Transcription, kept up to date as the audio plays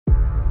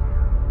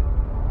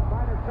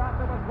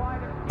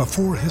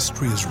Before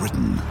history is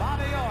written,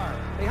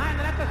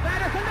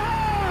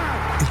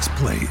 it's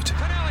played.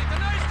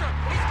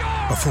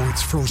 Before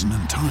it's frozen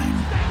in time,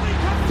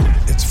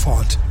 it's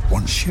fought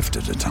one shift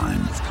at a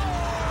time.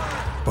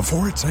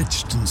 Before it's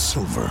etched in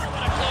silver,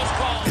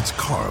 it's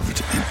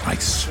carved in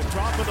ice.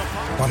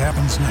 What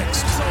happens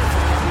next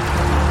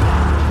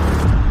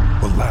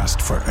will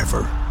last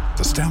forever.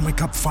 The Stanley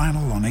Cup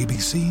Final on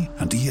ABC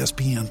and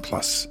ESPN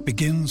Plus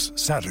begins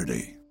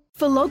Saturday.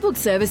 For logbook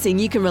servicing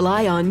you can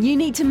rely on, you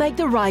need to make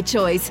the right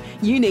choice.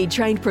 You need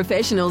trained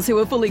professionals who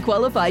are fully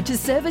qualified to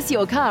service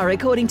your car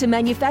according to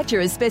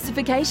manufacturer's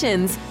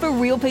specifications. For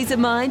real peace of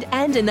mind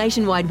and a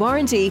nationwide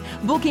warranty,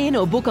 book in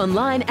or book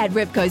online at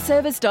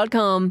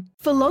repcoservice.com.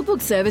 For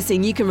logbook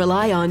servicing you can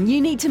rely on,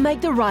 you need to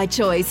make the right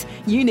choice.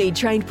 You need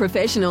trained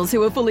professionals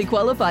who are fully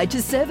qualified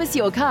to service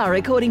your car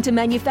according to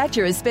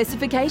manufacturer's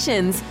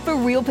specifications. For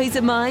real peace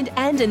of mind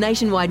and a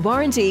nationwide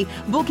warranty,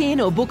 book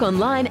in or book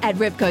online at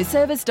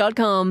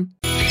repcoservice.com.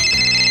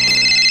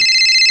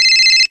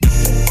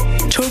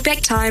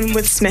 Talkback Time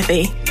with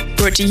Smithy.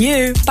 Brought to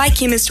you by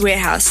Chemist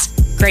Warehouse.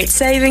 Great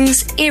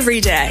savings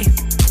every day.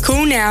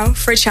 Call now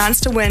for a chance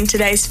to win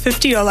today's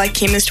 $50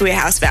 Chemist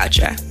Warehouse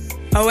voucher.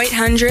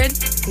 0800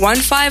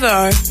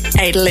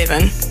 150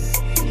 811.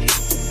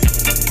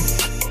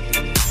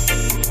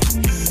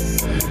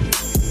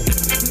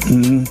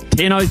 Mm,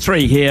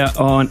 10:03 here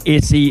on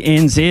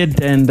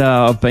SENZ, and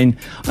I've been,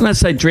 I'm going to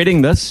say,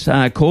 dreading this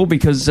call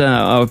because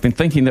I've been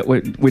thinking that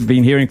we'd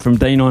been hearing from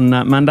Dean on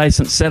Monday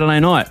since Saturday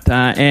night,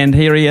 and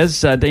here he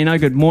is. Dino,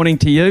 good morning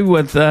to you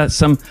with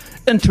some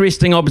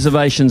interesting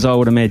observations, I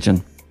would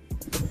imagine.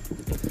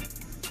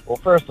 Well,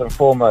 first and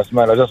foremost,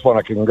 mate, I just want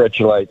to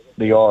congratulate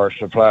the Irish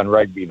for playing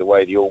rugby the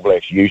way the All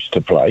Blacks used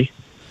to play.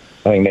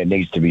 I think that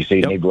needs to be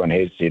said, and everyone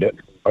has said it.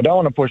 I don't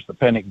want to push the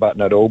panic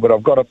button at all, but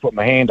I've got to put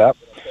my hand up.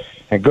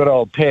 And good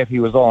old Taff, he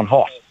was on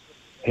hot.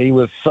 He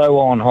was so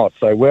on hot.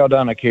 So well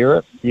done,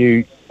 Akira.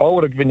 I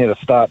would have given you the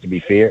start, to be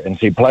fair, and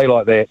said, play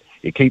like that,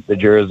 you keep the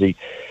jersey,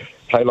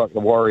 play like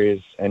the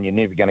Warriors, and you're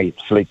never going to get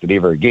selected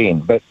ever again.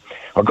 But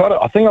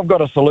I think I've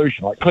got a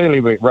solution. Like, clearly,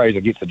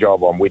 Razor gets the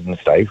job on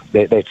Wednesday.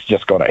 That's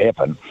just got to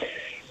happen.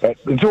 But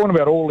we're talking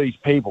about all these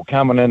people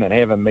coming in and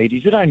having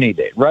meetings. You don't need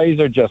that.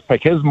 Razor just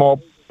pick his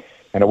mob,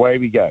 and away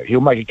we go. He'll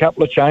make a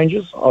couple of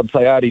changes. I'd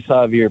say Ardie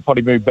Savea will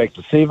probably move back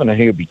to 7,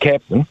 and he'll be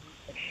captain.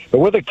 But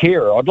with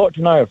Akira, I'd like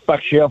to know if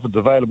Buck Shelford's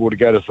available to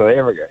go to South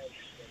Africa,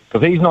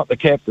 because he's not the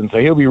captain,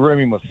 so he'll be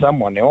rooming with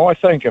someone. Now, I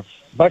think if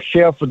Buck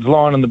Shelford's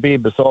lying in the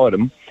bed beside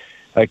him,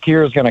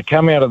 Akira's going to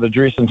come out of the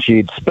dressing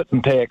shed, spit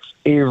and tax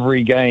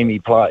every game he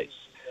plays.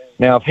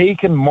 Now, if he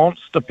can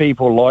monster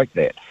people like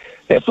that,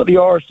 that's what the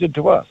Irish did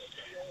to us.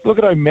 Look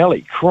at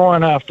O'Malley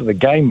crying after the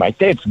game, mate.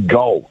 That's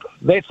gold.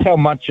 That's how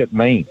much it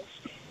means.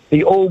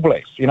 The All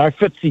Blacks,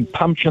 Fitzy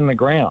punching the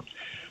ground.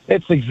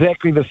 That's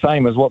exactly the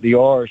same as what the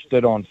Irish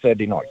did on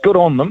Saturday night. Good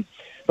on them,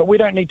 but we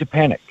don't need to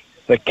panic.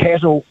 The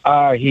cattle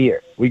are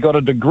here. We got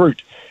a De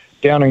Groot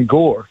down in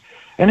Gore,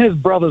 and his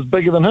brother's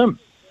bigger than him.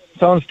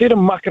 So instead of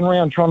mucking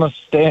around trying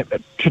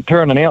to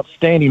turn an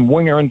outstanding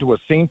winger into a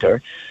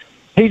centre,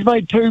 he's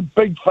made 2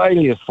 big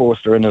failures,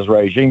 Forster, in his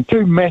regime,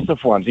 2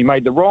 massive ones. He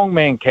made the wrong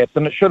man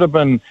captain. It should have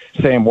been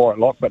Sam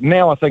Whitelock, but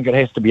now I think it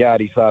has to be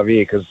Ardie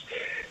Savea, because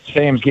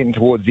Sam's getting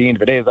towards the end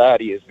of it, as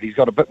Ardie is, but he's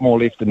got a bit more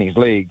left in his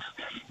legs.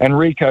 And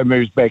Rico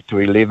moves back to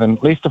 11.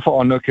 Lester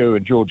Whānuku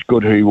and George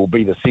Goodhue will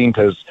be the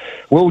centres.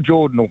 Will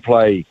Jordan will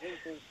play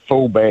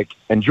fullback,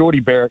 and Geordie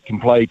Barrett can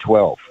play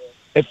 12.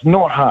 It's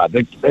not hard.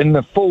 In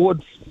the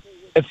forwards,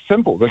 it's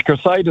simple. The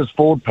Crusaders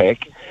forward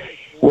pack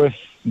with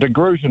De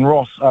Groot and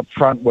Ross up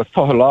front with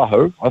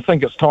Tohulahu. I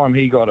think it's time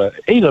he's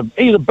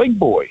a big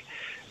boy,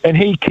 and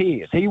he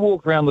cares. He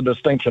walked around the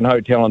Distinction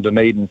Hotel in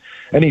Dunedin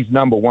in his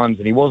number ones,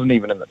 and he wasn't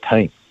even in the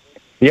team.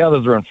 The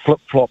others are in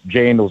flip-flop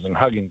jandals and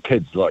hugging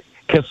kids like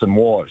kissing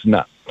wives.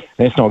 No,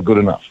 that's not good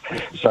enough.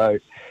 So,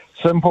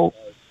 simple,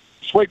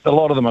 sweep the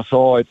lot of them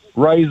aside.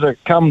 Razor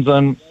comes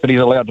in, but he's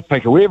allowed to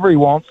pick whoever he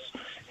wants.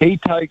 He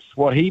takes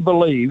what he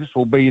believes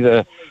will be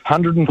the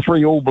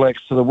 103 All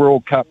Blacks to the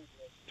World Cup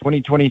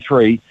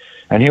 2023,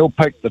 and he'll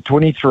pick the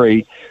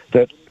 23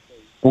 that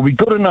will be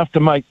good enough to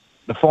make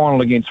the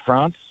final against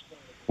France.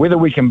 Whether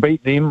we can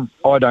beat them,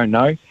 I don't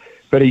know.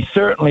 But he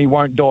certainly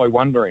won't die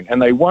wondering,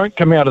 and they won't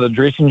come out of the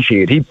dressing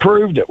shed. He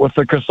proved it with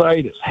the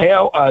Crusaders.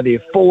 How are there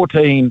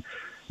 14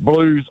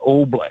 Blues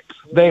All Blacks?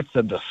 That's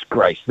a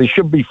disgrace. There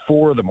should be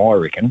 4 of them, I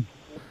reckon.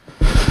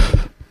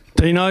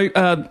 Dino,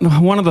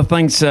 one of the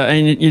things,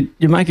 and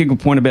you make a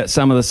good point about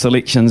some of the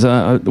selections.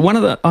 I think one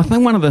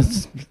of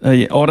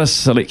the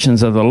oddest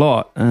selections of the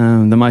lot,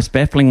 the most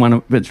baffling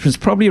one, which was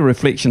probably a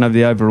reflection of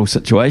the overall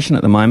situation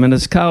at the moment,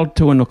 is Carl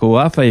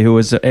Tuanukuafe, who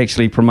was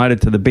actually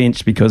promoted to the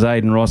bench because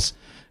Aidan Ross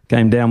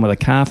came down with a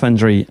calf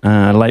injury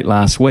late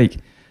last week.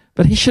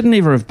 But he shouldn't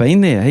ever have been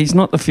there. He's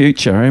not the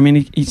future. I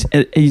mean,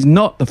 he's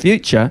not the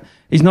future.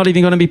 He's not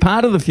even going to be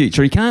part of the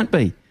future. He can't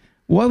be.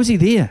 Why was he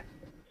there?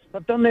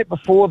 They've done that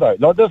before, though.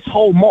 Like this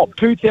whole mob,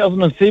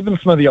 2007,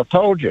 Smithy, I've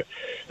told you.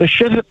 The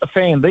shit hit the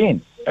fan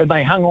then, and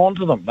they hung on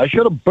to them. They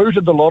should have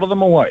booted a lot of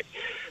them away.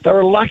 They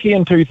were lucky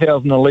in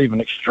 2011,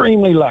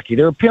 extremely lucky.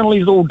 There were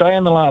penalties all day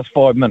in the last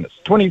 5 minutes.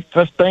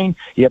 2015,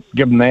 yep,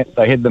 give them that.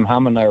 They had them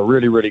humming. They were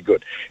really, really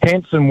good.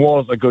 Hansen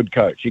was a good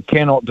coach. You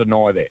cannot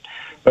deny that.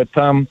 But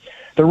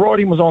the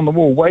writing was on the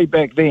wall way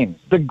back then.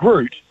 The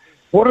Groot,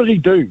 what did he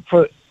do?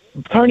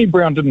 Tony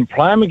Brown didn't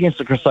play him against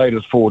the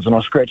Crusaders forwards, and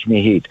I scratched my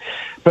head.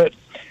 But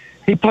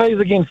he plays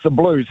against the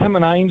Blues, him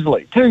and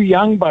Ainsley, two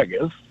young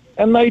buggers,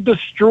 and they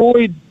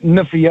destroyed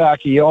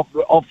Nifiaki off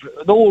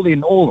all of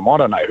them. I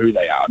don't know who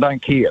they are. I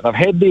don't care. They've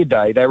had their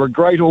day. They were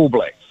great All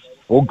Blacks,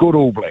 or good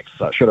All Blacks,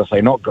 should I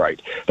say, not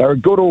great. They were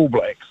good All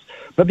Blacks,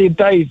 but their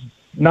day's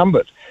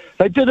numbered.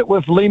 They did it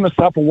with Lima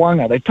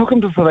Sapawanga. They took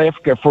him to South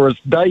Africa for his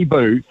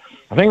debut.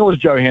 I think it was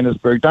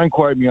Johannesburg. Don't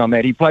quote me on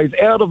that. He plays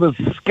out of his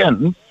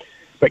skin,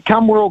 but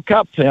come World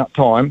Cup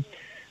time,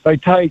 they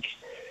take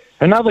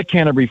another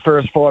Canterbury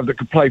first five that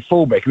could play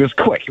fullback. He was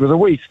quick. He was a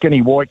wee,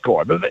 skinny white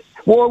guy. But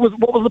what was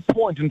the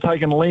point in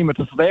taking Lima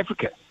to South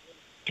Africa?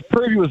 To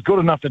prove he was good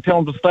enough to tell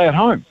him to stay at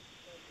home.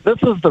 This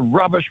is the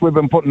rubbish we've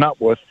been putting up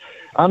with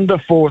under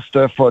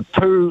Forster for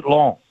too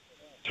long.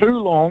 Too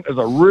long is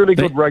a really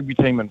good rugby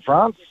team in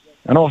France.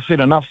 And I've said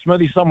enough,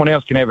 Smithy. Someone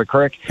else can have a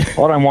crack.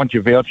 I don't want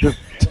your vouchers.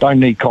 Don't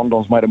need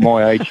condoms, mate, at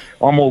my age.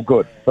 I'm all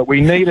good. But we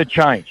need a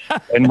change.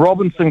 And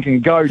Robinson can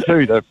go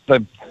too, the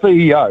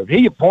CEO.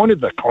 He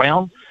appointed the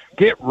clown.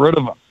 Get rid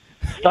of him.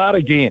 Start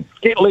again.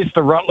 Get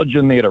Lester Rutledge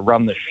in there to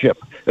run the ship.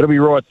 It'll be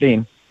right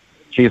then.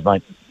 Cheers,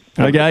 mate.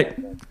 Okay.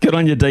 Good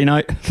on you,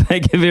 Dino.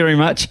 Thank you very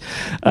much.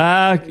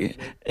 We'll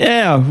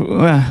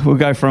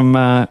go from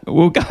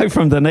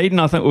Dunedin.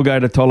 I think we'll go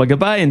to Tolaga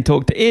Bay and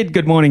talk to Ed.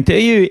 Good morning to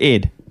you,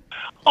 Ed.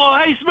 Oh,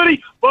 hey,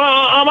 Smitty. Well,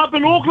 I'm up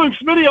in Auckland,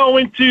 Smitty. I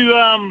went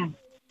to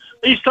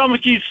East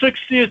Tamaki's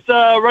 60th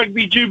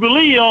Rugby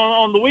Jubilee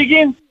on the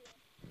weekend.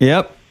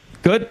 Yep.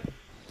 Good.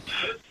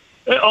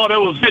 Oh, that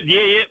was it.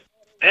 Yeah.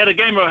 I had a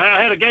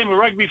game of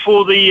rugby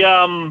for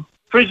the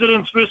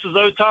Presidents versus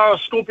Otara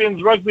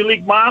Scorpions Rugby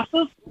League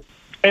Masters.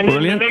 And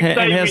brilliant. Then the next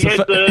day we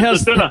had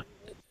the dinner.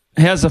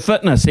 How's the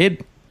fitness,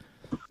 Ed?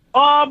 Oh,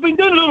 I've been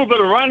doing a little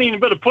bit of running, a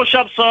bit of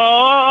push-ups, so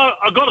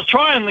I got a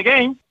try in the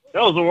game.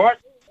 That was all right.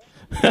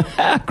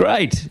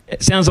 Great.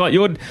 It sounds like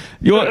your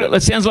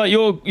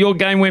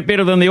game went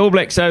better than the All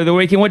Blacks over the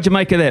weekend. What'd you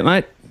make of that,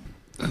 mate?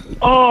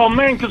 Oh,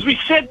 man, because we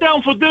sat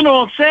down for dinner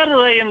on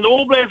Saturday and the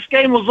All Blacks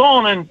game was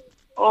on and,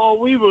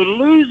 we were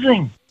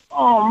losing.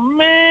 Oh,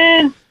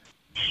 man.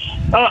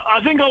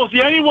 I think I was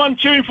the only one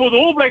cheering for the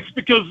All Blacks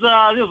because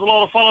there was a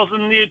lot of fellas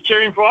in there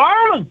cheering for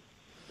Ireland.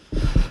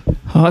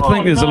 I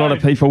think there's a lot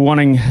of people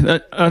wanting...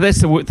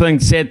 that's the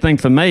sad thing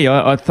for me.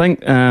 I think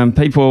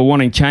people are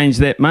wanting change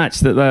that much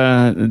that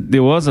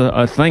there was,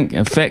 a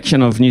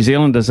faction of New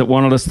Zealanders that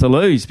wanted us to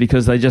lose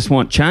because they just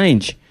want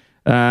change.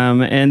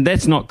 And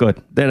that's not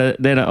good.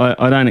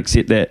 I don't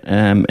accept that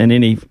in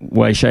any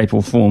way, shape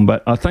or form.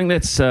 But I think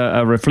that's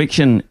a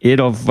reflection,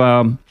 Ed, of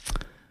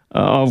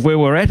where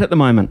we're at the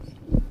moment.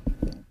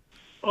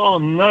 Oh,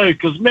 no,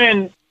 because,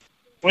 man...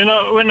 When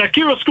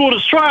Akira scored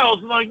his try, I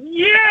was like,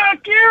 yeah,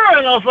 Akira!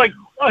 And I was like,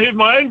 I heard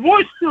my own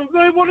voice.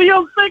 Nobody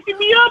else taking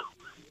me up.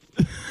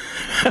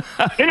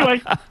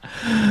 Anyway.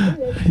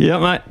 Yeah,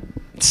 mate.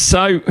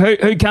 So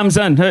who comes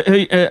in?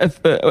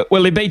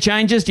 Will there be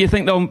changes? Do you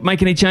think they'll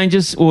make any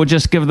changes or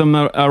just give them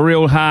a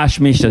real harsh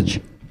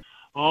message?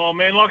 Oh,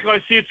 man, like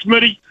I said,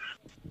 Smitty,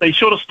 they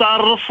should have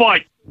started a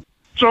fight.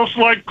 Just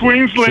like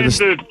Queensland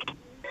did.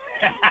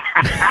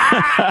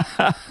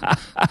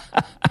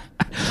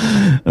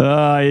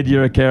 Oh, Ed,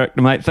 you're a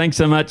character, mate. Thanks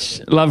so much.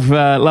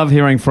 Love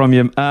hearing from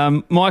you.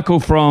 Michael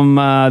from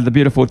the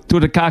beautiful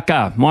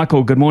Tutakaka.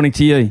 Michael, good morning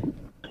to you.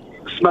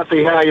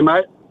 Smithy, how are you,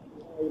 mate?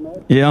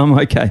 Yeah, I'm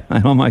okay,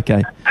 mate. I'm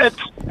okay.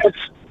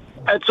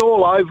 It's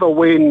all over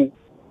when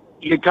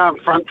you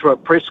can't front to a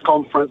press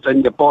conference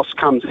and your boss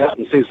comes out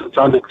and says it's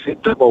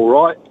unacceptable,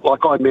 right?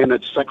 Like I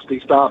manage 60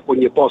 staff.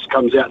 When your boss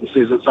comes out and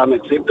says it's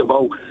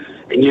unacceptable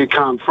and you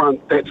can't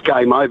front, that's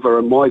game over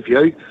in my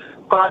view.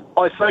 But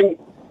I think,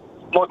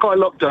 like I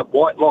looked at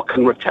Whitelock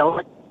and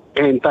Retallick,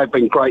 and they've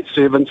been great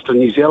servants to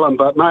New Zealand,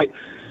 but, mate,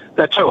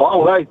 they're too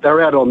old, eh?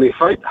 They're out on their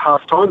feet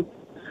half-time.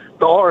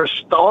 The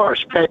Irish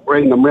pack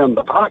ran them round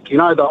the park, you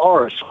know. The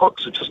Irish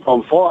Hawks are just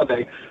on fire.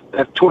 They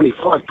have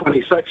 25,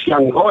 26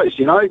 young guys,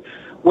 you know.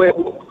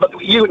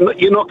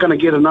 You're not going to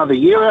get another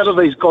year out of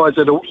these guys.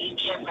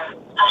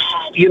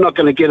 You're not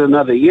going to get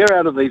another year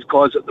out of these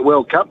guys at the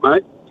World Cup,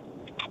 mate.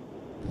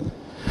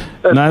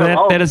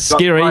 That is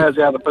scary. Players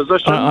out of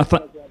position.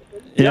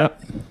 Yeah.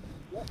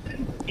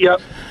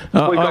 Yep.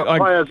 We've got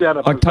players out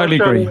of position. I totally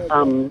agree.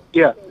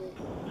 Yeah.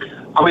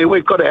 I mean,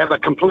 we've got to have a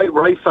complete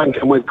rethink,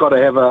 and we've got to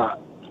have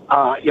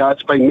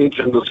it's been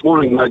mentioned this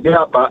morning, no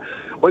doubt, but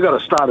we've got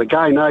to start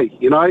again,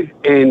 you know,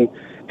 and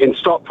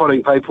stop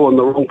putting people in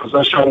the wrong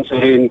positions.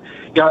 And,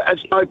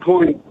 it's no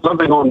point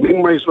living on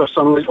memories with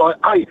somebody like,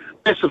 hey,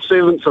 massive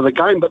servants of the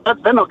game, but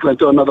they're not going to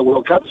do another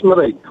World Cup,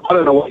 Smithy. I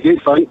don't know what you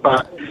think,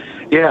 but,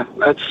 yeah,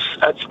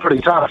 it's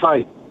pretty tough,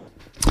 eh?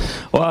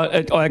 Well,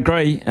 I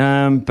agree,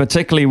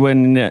 particularly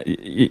when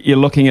you're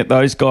looking at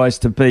those guys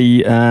to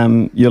be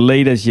your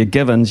leaders, your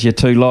Givens, your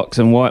two Locks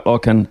and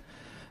Whitelock and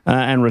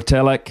and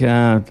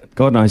Retallick.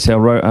 God knows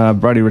how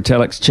Brodie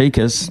Retallick's cheek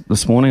is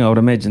this morning. I would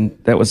imagine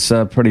that was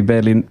pretty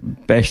badly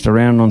bashed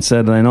around on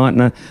Saturday night.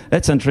 And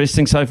that's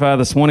interesting. So far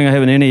this morning, I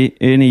haven't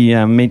any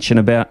mention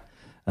about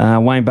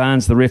Wayne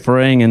Barnes, the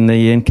refereeing, and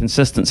the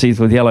inconsistencies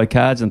with yellow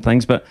cards and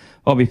things. But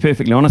I'll be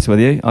perfectly honest with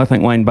you. I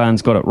think Wayne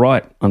Barnes got it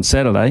right on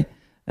Saturday,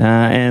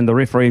 and the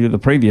referee of the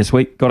previous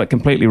week got it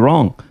completely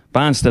wrong.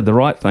 Barnes did the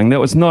right thing.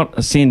 That was not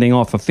a sending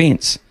off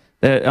offence.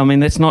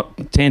 That's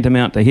not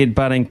tantamount to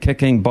headbutting,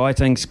 kicking,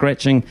 biting,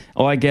 scratching,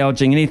 eye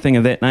gouging, anything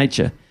of that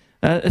nature.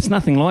 It's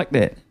nothing like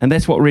that, and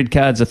that's what red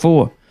cards are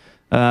for.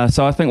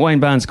 So I think Wayne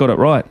Barnes got it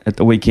right at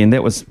the weekend.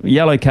 That was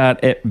yellow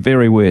card at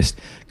very worst.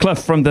 Cliff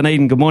from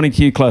Dunedin. Good morning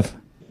to you, Cliff.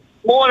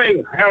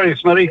 Morning. How are you,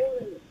 Smitty?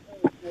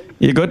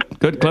 You good?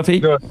 Good,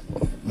 Cliffy? Good.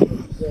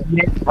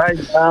 Hey,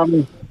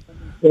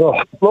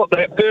 look,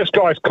 that first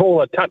guy's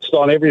caller touched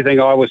on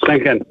everything I was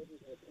thinking.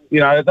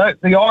 You know,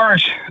 the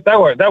Irish, they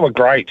were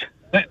great.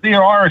 That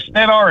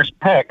Irish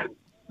pack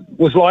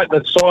was like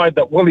the side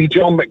that Willie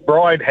John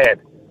McBride had,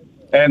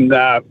 and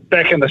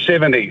back in the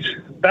 70s,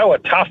 they were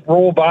tough,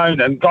 raw-boned,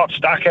 and got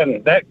stuck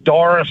in. That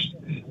Doris,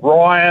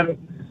 Ryan,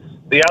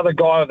 the other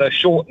guy with the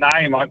short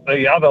name,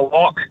 the other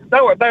lock.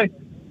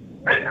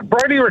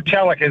 Brodie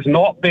Retallick has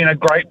not been a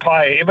great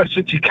player ever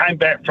since he came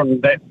back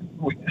from that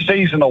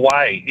season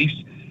away.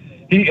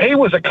 He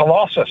was a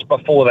colossus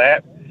before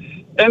that,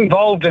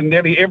 involved in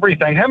nearly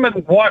everything. Him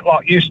and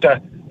Whitelock used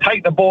to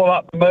take the ball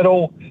up the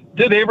middle,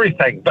 did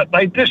everything, but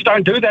they just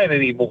don't do that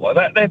anymore.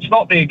 That's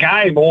not their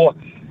game, or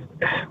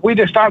we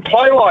just don't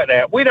play like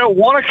that. We don't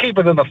want to keep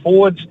it in the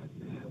forwards.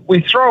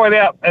 We throw it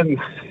out and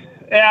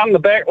down the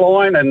back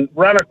line and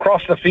run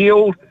across the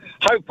field.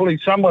 Hopefully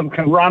someone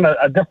can run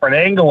a different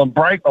angle and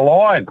break the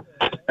line.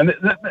 And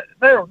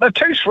they're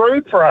too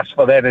shrewd for us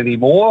for that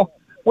anymore.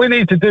 We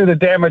need to do the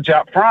damage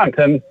up front,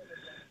 and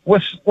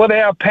with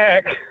our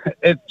pack,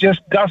 it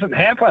just doesn't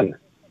happen.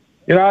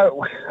 You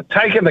know,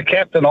 taking the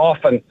captain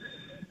off and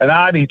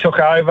Artie took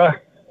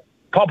over.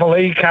 Papa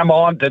Lee come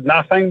on, did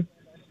nothing.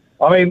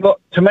 I mean,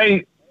 look, to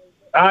me,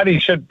 Artie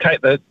should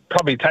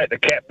probably take the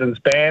captain's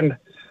band.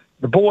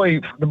 Look,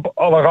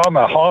 I'm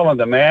a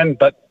Highlander man,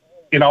 but,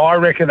 you know, I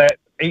reckon that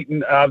Eaton,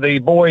 the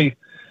boy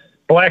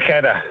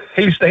Blackadder,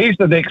 he's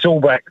the next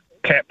All Black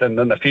captain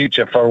in the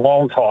future for a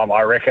long time,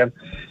 I reckon.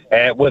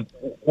 With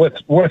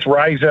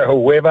Razor,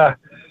 whoever,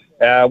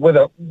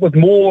 with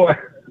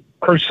more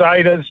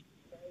Crusaders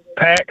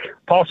pack,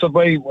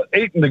 possibly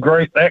Eaton the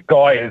Greek. That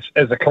guy is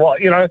a,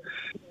 you know,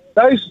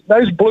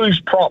 those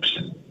Blues props,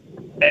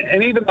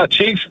 and even the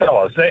Chiefs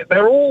fellas,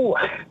 they're all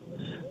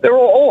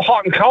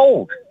hot and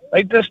cold.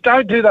 They just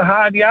don't do the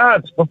hard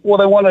yards before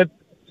they want to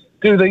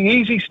do the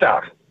easy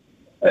stuff.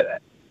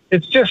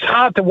 It's just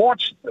hard to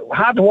watch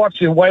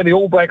the way the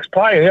All Blacks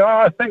play. You know,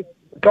 I think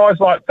guys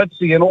like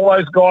Fitzy and all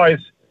those guys,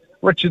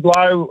 Richard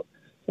Lowe,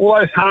 all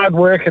those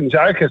hard-working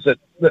jokers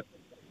that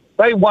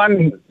they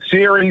won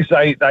series.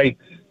 They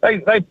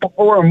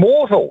were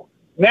immortal.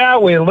 Now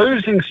we're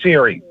losing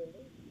series.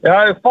 You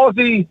know,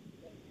 Fozzie,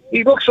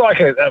 he looks like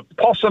a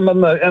possum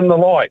in the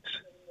lights.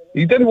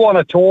 He didn't want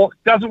to talk,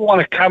 doesn't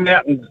want to come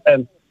out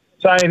and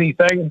say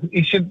anything.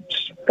 He should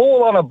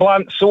fall on a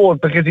blunt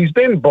sword because he's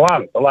been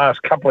blunt the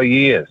last couple of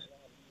years.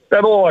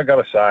 That's all I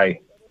got to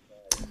say.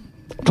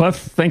 Cliff,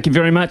 thank you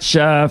very much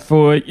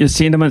for your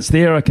sentiments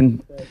there. I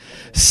can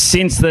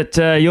sense that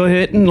you're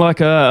hurting like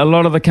a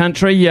lot of the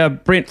country.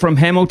 Brent from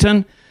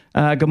Hamilton.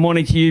 Good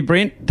morning to you,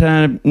 Brent.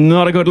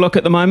 Not a good look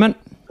at the moment.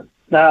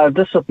 No,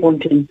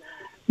 disappointing.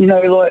 You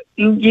know, like,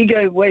 you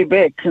go way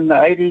back in the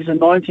 80s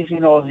and 90s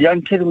when I was a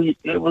young kid,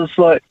 it was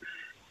like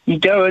you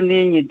go in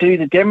there and you do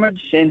the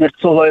damage and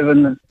it's all over.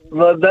 And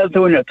they're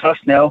doing it to us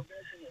now.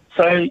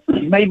 So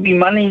maybe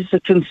money's a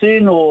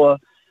concern, or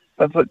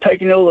if it's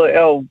taking all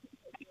our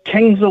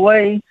kings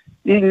away,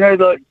 you know,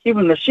 like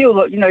even the Shield,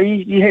 like, you know,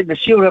 you had the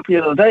Shield up the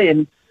other day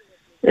and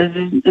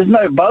there's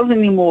no buzz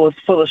anymore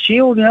for the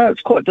Shield, you know,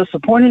 it's quite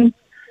disappointing.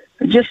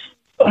 I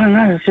don't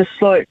know, it's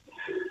just like,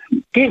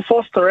 get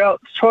Foster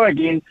out, try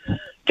again.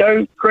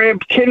 Go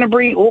grab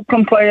Canterbury,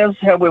 Auckland players,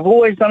 how we've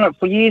always done it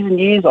for years and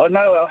years. I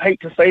know I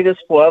hate to say this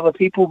for other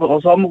people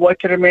because I'm a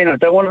Waikato man, I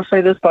don't want to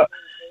say this, but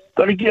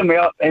got to get them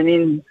out and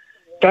then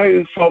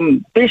go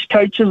from best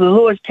coaches is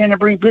always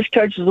Canterbury, best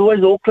coaches is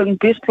always Auckland,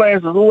 best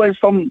players is always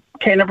from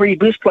Canterbury,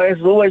 best players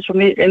is always from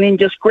there, and then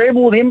just grab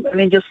all them and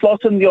then just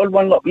slot in the odd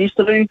one like we used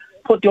to do,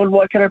 put the odd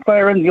Waikato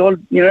player in, the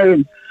odd, you know,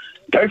 and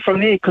go from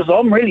there, because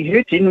I'm really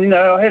hurting. You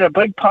know, I had a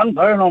big punt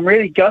though, and I'm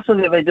really gutted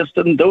that they just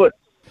didn't do it.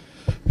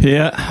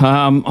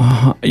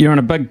 Yeah, you're in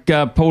a big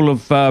pool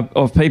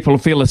of people who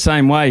feel the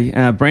same way,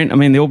 Brent. I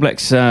mean, the All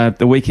Blacks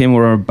the weekend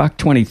were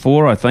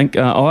 $1.24, I think.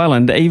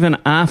 Ireland, even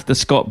after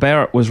Scott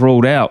Barrett was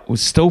ruled out,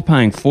 was still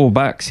paying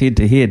 $4 head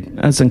to head.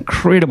 That's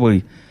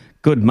incredibly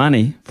good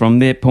money from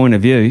their point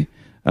of view.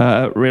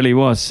 It really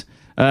was.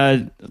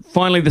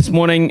 Finally, this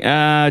morning,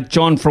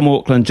 John from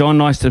Auckland. John,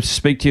 nice to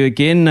speak to you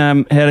again.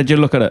 How did you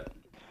look at it?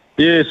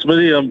 Yeah,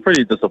 Smithy, I'm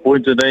pretty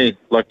disappointed, eh?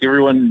 Like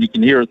everyone, you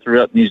can hear it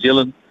throughout New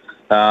Zealand.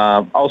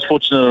 I was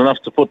fortunate enough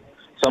to put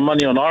some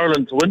money on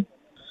Ireland to win,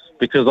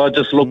 because I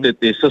just looked at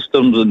their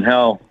systems and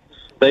how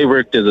they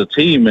worked as a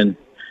team, and,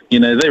 you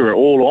know, they were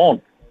all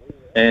on.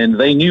 And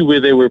they knew where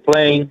they were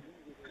playing.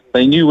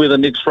 They knew where the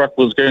next ruck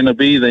was going to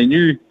be. They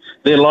knew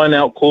their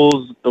line-out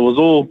calls. It was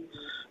all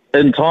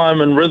in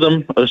time and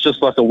rhythm. It was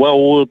just like a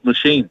well-oiled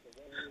machine.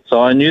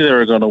 So I knew they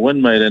were going to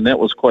win, mate, and that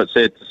was quite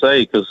sad to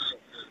say because,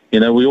 you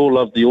know, we all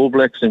love the All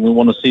Blacks and we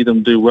want to see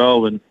them do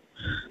well. And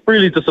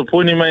really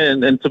disappointing,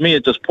 mate. And to me,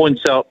 it just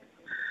points out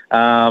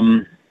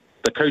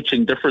the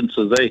coaching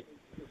differences,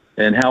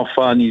 and how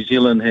far New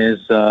Zealand has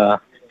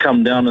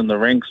come down in the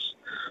ranks.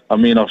 I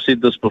mean, I've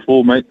said this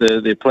before, mate.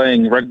 They're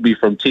playing rugby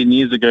from 10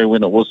 years ago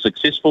when it was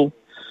successful.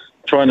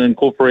 Trying to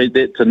incorporate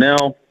that to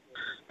now,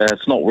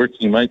 it's not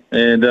working, mate.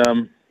 And,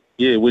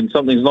 when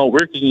something's not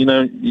working, you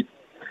know,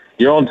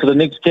 you're on to the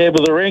next cab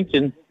of the rank,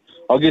 and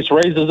I guess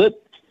raises it.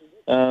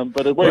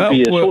 But it won't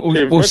be a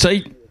short-term we'll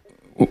see.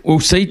 We'll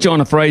see,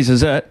 John, if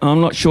Razor's it. I'm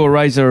not sure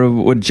Razor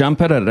would jump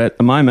at it at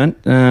the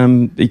moment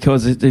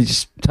because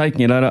he's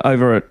taking it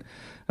over at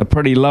a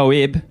pretty low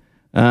ebb.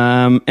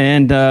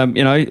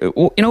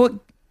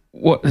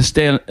 What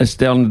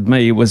astounded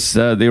me was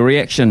the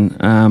reaction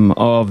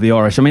of the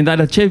Irish. I mean, they'd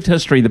achieved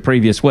history the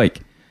previous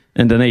week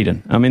in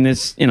Dunedin. I mean,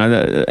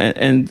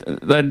 and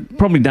they'd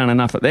probably done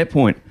enough at that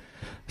point.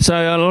 So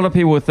a lot of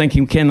people were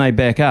thinking, can they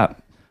back up?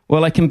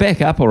 Well, they can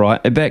back up, all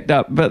right. They backed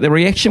up. But the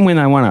reaction when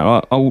they won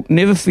it, I'll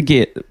never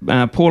forget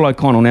Paul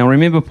O'Connell. Now,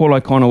 remember, Paul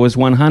O'Connell was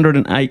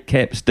 108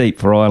 caps deep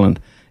for Ireland.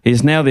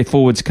 He's now their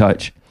forwards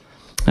coach.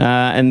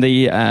 And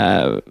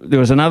there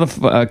was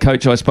another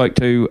coach I spoke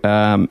to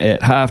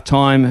at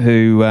half-time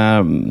who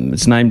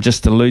his name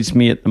just eludes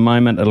me at the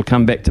moment. It'll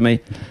come back to me.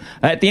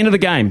 At the end of the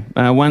game,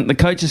 when the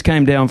coaches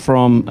came down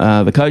from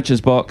the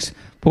coach's box,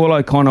 Paul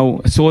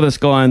O'Connell saw this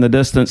guy in the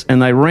distance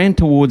and they ran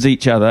towards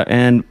each other,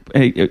 and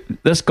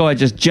this guy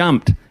just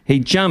jumped. He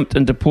jumped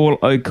into Paul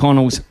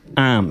O'Connell's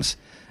arms.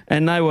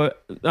 And they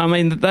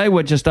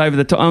were just over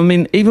the top. I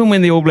mean, even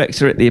when the All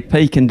Blacks are at their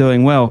peak and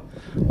doing well,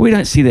 we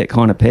don't see that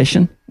kind of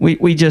passion.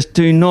 We just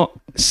do not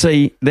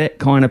see that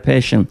kind of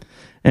passion.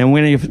 And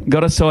when you've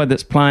got a side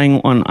that's playing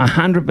on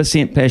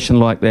 100% passion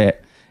like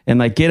that, and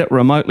they get it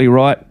remotely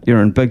right,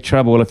 you're in big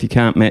trouble if you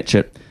can't match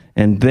it.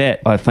 And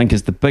that, I think,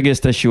 is the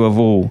biggest issue of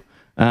all.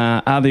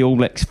 Are the All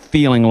Blacks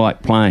feeling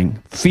like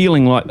playing,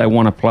 feeling like they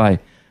want to play?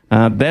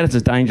 That is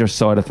a dangerous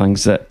side of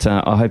things that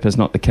I hope is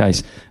not the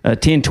case.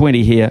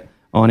 10:20 here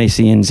on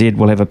SENZ.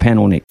 We'll have a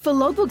panel next. For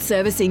logbook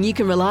servicing you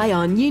can rely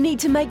on, you need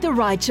to make the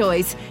right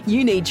choice.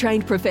 You need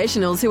trained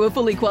professionals who are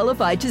fully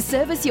qualified to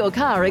service your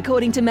car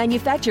according to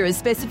manufacturer's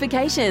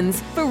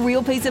specifications. For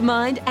real peace of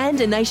mind and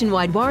a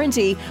nationwide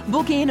warranty,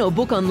 book in or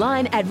book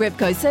online at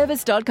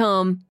repcoservice.com.